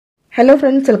Hello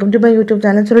friends, welcome to my YouTube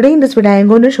channel. So today in this video I am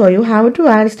going to show you how to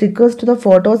add stickers to the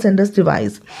photos in this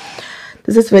device.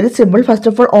 This is very simple. First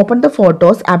of all, open the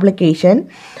photos application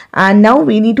and now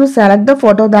we need to select the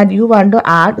photo that you want to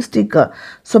add sticker.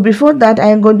 So before that I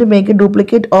am going to make a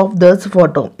duplicate of this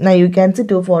photo. Now you can see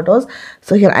two photos.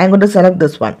 So here I am going to select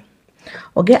this one.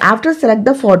 Okay, after select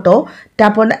the photo,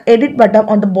 tap on the edit button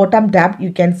on the bottom tab.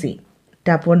 You can see.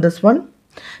 Tap on this one.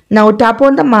 Now tap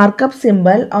on the markup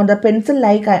symbol on the pencil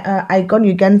like icon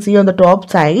you can see on the top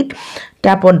side.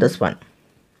 Tap on this one.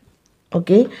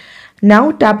 Okay.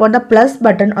 Now tap on the plus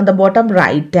button on the bottom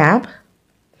right tab.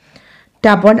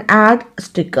 Tap on add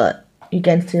sticker. You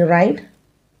can see right.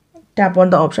 Tap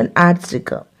on the option add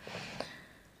sticker.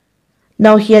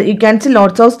 Now here you can see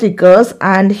lots of stickers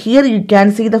and here you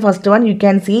can see the first one. You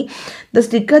can see the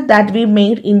sticker that we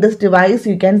made in this device.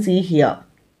 You can see here.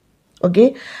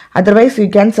 Okay, otherwise you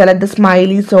can select the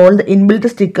smiley, soul, the inbuilt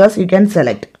stickers you can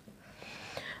select.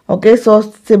 Okay, so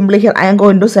simply here I am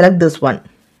going to select this one.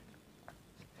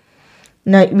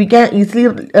 Now we can easily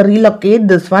relocate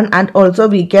this one and also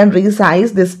we can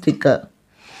resize this sticker.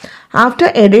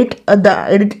 After edit, the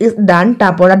edit is done.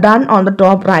 Tap on done on the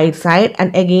top right side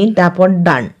and again tap on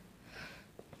done.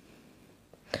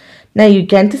 Now you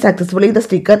can see successfully the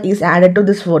sticker is added to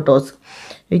these photos.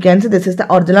 You can see this is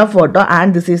the original photo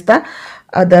and this is the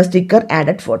sticker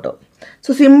added photo.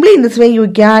 So simply in this way you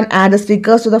can add the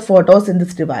stickers to the photos in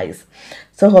this device.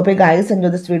 So hope you guys enjoy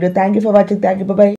this video. Thank you for watching. Thank you. Bye bye.